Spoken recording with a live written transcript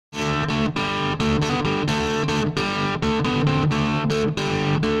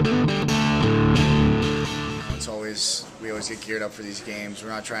always get geared up for these games. We're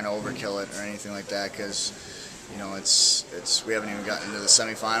not trying to overkill it or anything like that because, you know, we haven't even gotten into the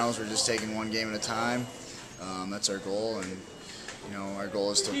semifinals. We're just taking one game at a time. That's our goal, and you know, our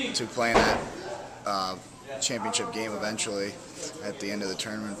goal is to play in that championship game eventually at the end of the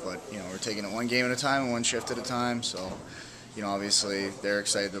tournament. But you know, we're taking it one game at a time and one shift at a time. So, you know, obviously they're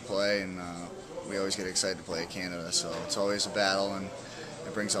excited to play, and we always get excited to play at Canada. So it's always a battle, and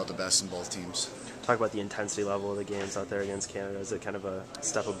it brings out the best in both teams. Talk about the intensity level of the games out there against Canada. Is it kind of a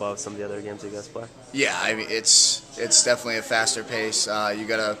step above some of the other games you guys play? Yeah, I mean, it's definitely a faster pace.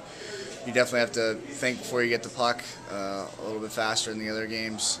 You definitely have to think before you get the puck a little bit faster than the other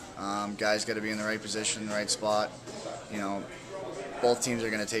games. Guys got to be in the right position, the right spot. You know, both teams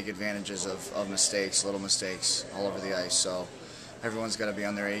are going to take advantages of mistakes, little mistakes all over the ice. So everyone's got to be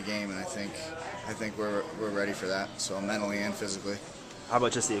on their A game, and I think we're ready for that. So mentally and physically. How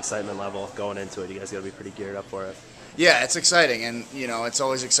about just the excitement level going into it? You guys got to be pretty geared up for it. Yeah, it's exciting, and you know, it's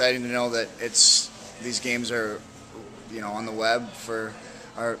always exciting to know that these games are, you know, on the web for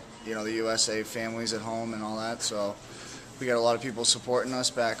our, you know, the USA families at home and all that. So we got a lot of people supporting us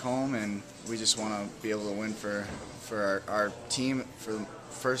back home, and we just want to be able to win for our team for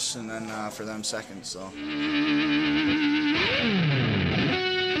first, and then for them second. So.